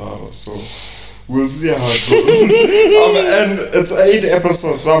guitar, so we'll see how it goes. And it's 8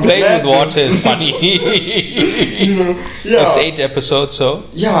 episodes. So playing with water is funny. Yeah. It's 8 episodes, so?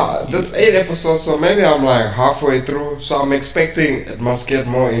 Yeah, that's 8 episodes, so maybe I'm like halfway through. So I'm expecting it must get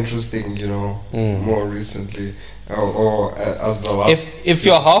more interesting, more recently. Or as the last. If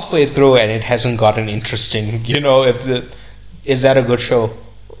you're halfway through and it hasn't gotten interesting, is that a good show?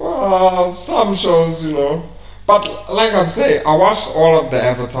 Well, some shows, But like I'm saying, I watched all of the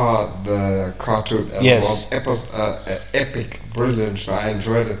Avatar, the cartoon, and it was epic, brilliant show. I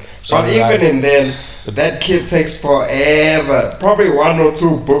enjoyed it. So but even in then, that kid takes forever, probably 1 or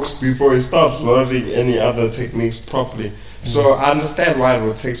 2 books before he starts learning any other techniques properly. So I understand why it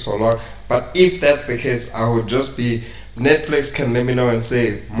would take so long. But if that's the case, I would just be, Netflix can let me know and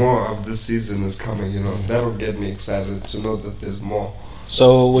say more of this season is coming, That'll get me excited to know that there's more.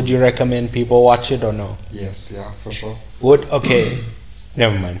 So would you recommend people watch it or no? Yes, yeah, for sure. Okay,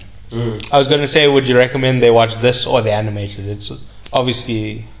 never mind. I was going to say, would you recommend they watch this or the animated? It's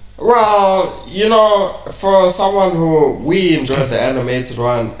obviously... Well, for someone who we enjoyed the animated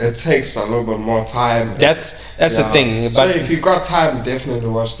one, it takes a little bit more time. That's the thing. But so if you got time, definitely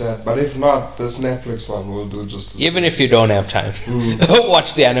watch that. But if not, this Netflix one will do just as even if you don't have time,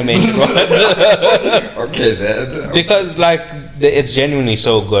 watch the animated one. Okay, then. Because it's genuinely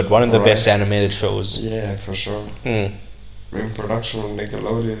so good. One of the best animated shows. Yeah, for sure. In production with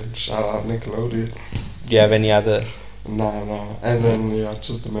Nickelodeon. Shout out Nickelodeon. Do you have any other? No. And then,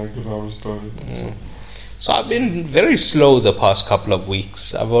 just American Horror Story. So I've been very slow the past couple of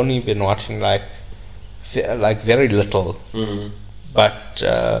weeks. I've only been watching very little. But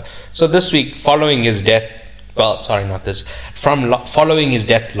so this week, following his death, following his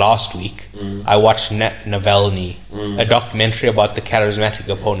death last week, I watched Navalny, a documentary about the charismatic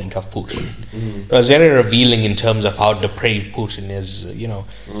opponent of Putin. It was very revealing in terms of how depraved Putin is,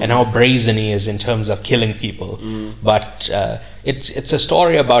 and how brazen he is in terms of killing people. But it's a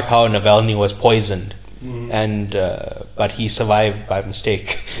story about how Navalny was poisoned, and but he survived by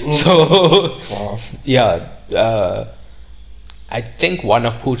mistake. So, I think one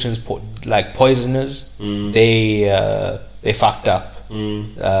of Putin's poisoners, they fucked up.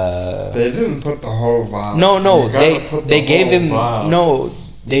 They didn't put the whole vial. No, they gave him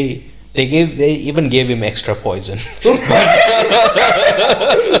they even gave him extra poison.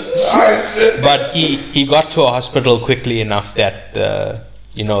 But he got to a hospital quickly enough that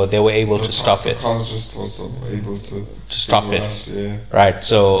they were able to stop it. The toxicologist was able to stop it. Right.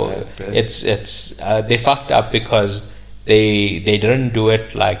 So it's they fucked up because they didn't do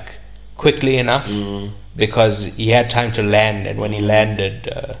it quickly enough, because he had time to land, and when he landed,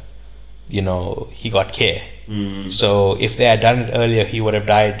 he got care. So if they had done it earlier, he would have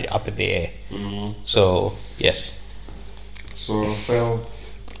died up in the air. So yes. So failed.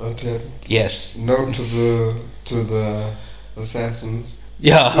 Okay. Yes. No to the assassins.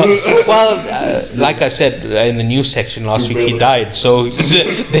 Yeah. Well, like I said in the news section last week, he died. So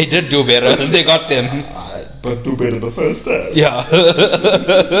they did do better. They got them. But do better the first time. Yeah.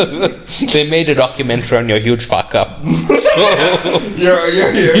 They made a documentary on your huge fuck up. Yeah.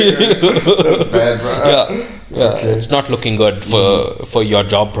 That's bad, bro. Yeah. Okay. It's not looking good for your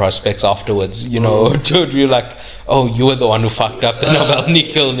job prospects afterwards. To be like, oh, you were the one who fucked up the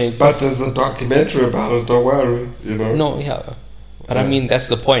Navalny killing. But there's a documentary about it. Don't worry. No, yeah. But I mean, that's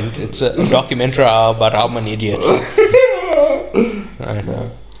the point. It's a documentary about I'm an idiot.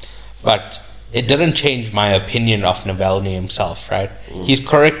 But it didn't change my opinion of Navalny himself, right? He's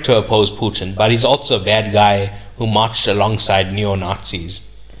correct to oppose Putin, but he's also a bad guy who marched alongside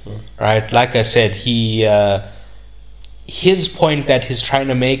neo-Nazis, right? Like I said, his point that he's trying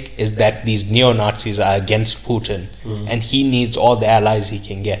to make is that these neo-Nazis are against Putin, and he needs all the allies he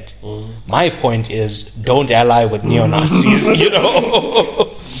can get. My point is, don't ally with neo-Nazis,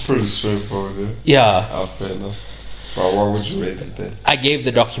 It's pretty straightforward, yeah. Fair enough. But what would you rate it then? I gave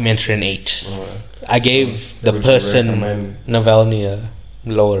the documentary an 8. Right. I gave the person Navalny a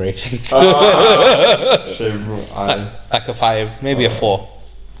lower rating. Like a 5, maybe a 4.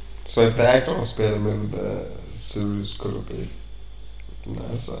 So if the actor was better, maybe the series could have been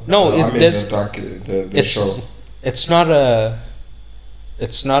nicer. No, the show. It's not a.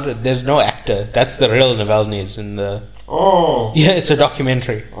 There's no actor. That's the real Navalny's in the. Oh. Yeah, it's a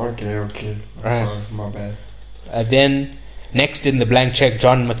documentary. Okay. Right. Sorry, my bad. Then, next in the blank check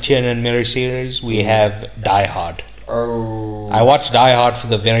John McTiernan mirror series, we have Die Hard. Oh. I watched Die Hard for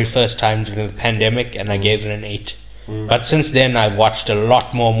the very first time during the pandemic, and I gave it an 8. But since then, I've watched a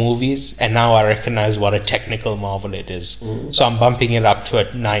lot more movies, and now I recognize what a technical marvel it is. So I'm bumping it up to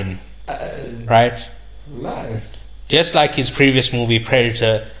a 9. Right? Nice. Just like his previous movie,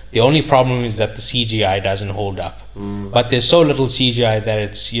 Predator, the only problem is that the CGI doesn't hold up. But there's so little CGI that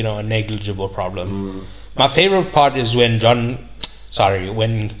it's, a negligible problem. My favorite part is when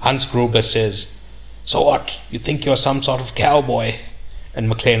when Hans Gruber says, "So what? You think you're some sort of cowboy?" And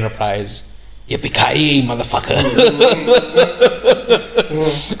McClane replies, "Yippee-ki-yay, motherfucker."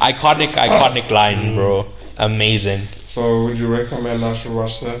 Iconic line, bro. Amazing. So would you recommend I should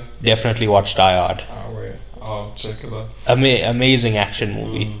watch that? Definitely watch Die Hard. I'll check it out. Amazing action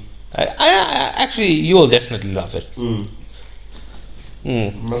movie. I actually, you will definitely love it.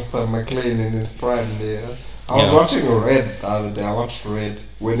 Mr. McClane in his prime there. I was watching Red the other day. I watched Red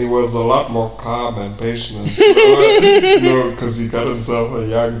when he was a lot more calm and patient and slow, because he got himself a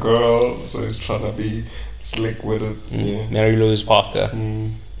young girl, so he's trying to be slick with it. Mary Louise Parker.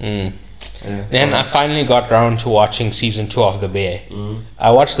 Then I finally got around to watching season 2 of The Bear.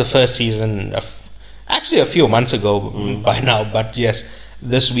 I watched the first season actually a few months ago by now, but yes,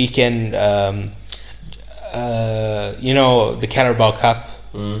 this weekend, the Carabao Cup.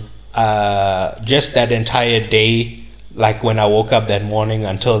 Just that entire day, like when I woke up that morning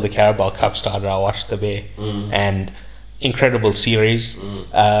until the Carabao Cup started, I watched The Bear. And incredible series.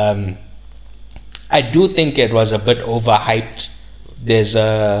 I do think it was a bit overhyped. There's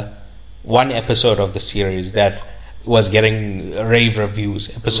one episode of the series that was getting rave reviews,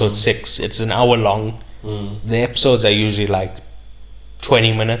 episode 6. It's an hour long. The episodes are usually like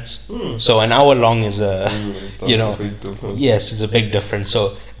 20 minutes. So an hour long is a big difference. Yes, it's a big difference.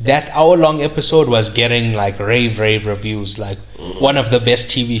 So that hour long episode was getting like rave reviews, like one of the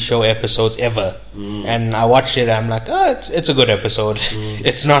best TV show episodes ever. And I watched it, I'm like, it's a good episode.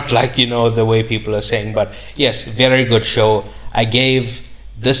 It's not like, the way people are saying, but yes, very good show. I gave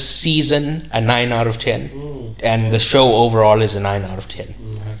this season a 9 out of 10, and the show overall is a 9 out of 10.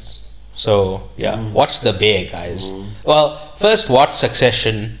 Nice. So watch The Bear, guys. Well, first watch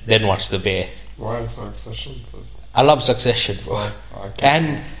Succession, then watch The Bear. Why Succession first? I love Succession, bro.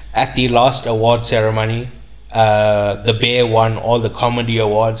 And at the last award ceremony, The Bear won all the comedy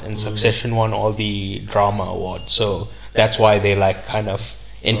awards, and Succession won all the drama awards. So that's why they like kind of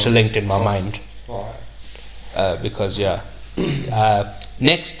interlinked in my mind. Because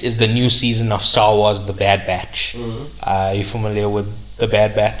next is the new season of Star Wars: The Bad Batch. Are you familiar with The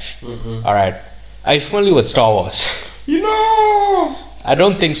Bad Batch? All right. Are you familiar with Star Wars? I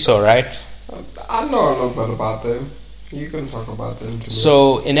don't think so, right? I know a little bit about them. You can talk about them to me.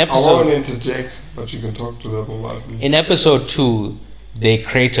 So in episode, I won't interject, but you can talk to them about me. In episode 2, they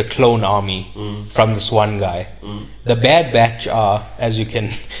create a clone army from this one guy. The Bad Batch are, as you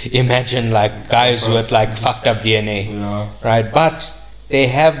can imagine, like guys with like fucked up DNA, right? But they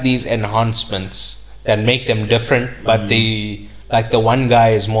have these enhancements that make them different. But the one guy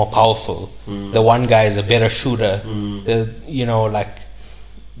is more powerful. The one guy is a better shooter.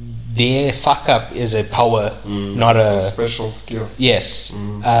 Their fuck up is a power, not a special skill. Yes.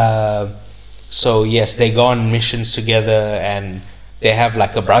 So yes, they go on missions together, and they have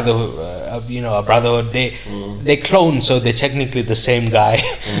like a brotherhood. A brotherhood. They clone, so they're technically the same guy,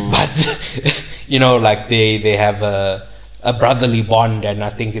 but they have a brotherly bond, and I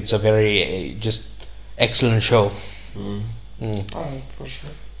think it's a very just excellent show. For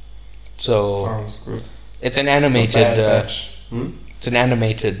sure. So sounds good. It's an animated. It's an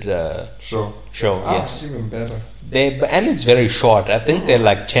animated show. Yes, even better. And it's very short. I think they're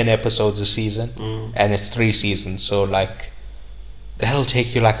like 10 episodes a season, and it's 3 seasons. So like, that'll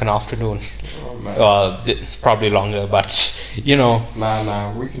take you like an afternoon. Nice. Well, probably longer, but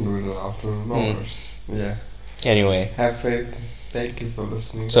Nah, we can do it in the afternoon. No worries. Yeah. Anyway, have faith. Thank you for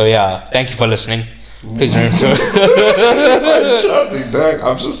listening. So thank you for listening. Please remember. I'm shouting back.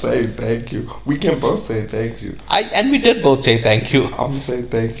 I'm just saying thank you. We can both say thank you. And we did both say thank you. I'm saying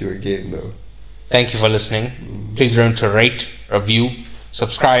thank you again, though. Thank you for listening. Please remember to rate, review,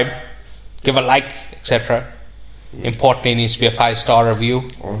 subscribe, give a like, etc. Importantly, it needs to be a 5-star review.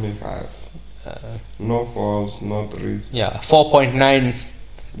 Only 5. No 4s, no 3s. 4.9.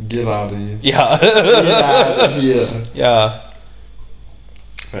 Get out of here. Get out of here.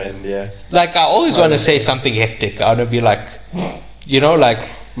 And like I always want to say something hectic. I want to be like, No,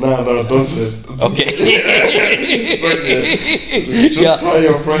 don't say it. Okay. It's okay. Just tell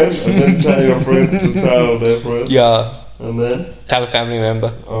your friend, and then tell your friend to tell their friend. And then? Tell a family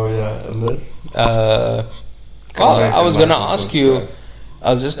member. Oh, yeah. And then? I was going to ask you,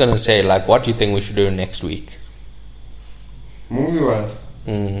 I was just going to say, like, what do you think we should do next week? Movie-wise.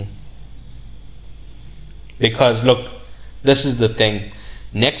 Because look, this is the thing.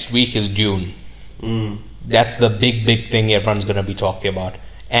 Next week is Dune. That's the big thing everyone's gonna be talking about.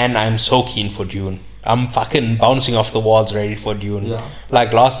 And I'm so keen for Dune. I'm fucking bouncing off the walls ready for Dune. Yeah.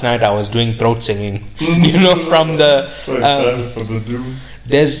 Like last night I was doing throat singing. From the... So excited for the Dune.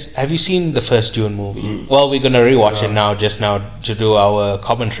 Have you seen the first Dune movie? Well, we're gonna rewatch it just now to do our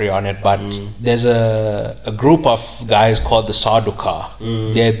commentary on it. But there's a group of guys called the Sardaukar.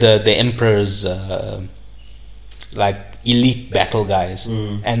 They're the Emperor's like elite battle guys,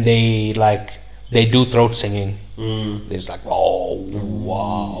 and they do throat singing. It's like wow.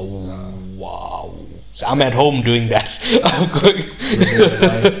 So I'm at home doing that. I'm going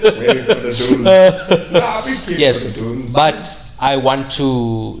waiting for the Dune. Yes, but I want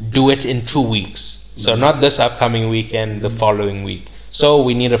to do it in 2 weeks. So not this upcoming weekend, the following week. So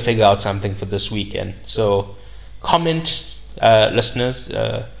we need to figure out something for this weekend. So comment, listeners,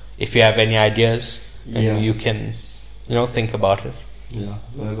 if you have any ideas, and you can, think about it. Yeah,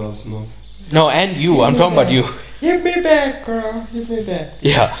 let us know. No, and you. I'm talking about you. Hit me back, girl. Hit me back.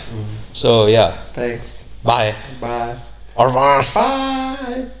 Yeah. So yeah. Thanks. Bye. Bye. Au revoir.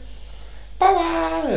 Bye. Bye. Bye.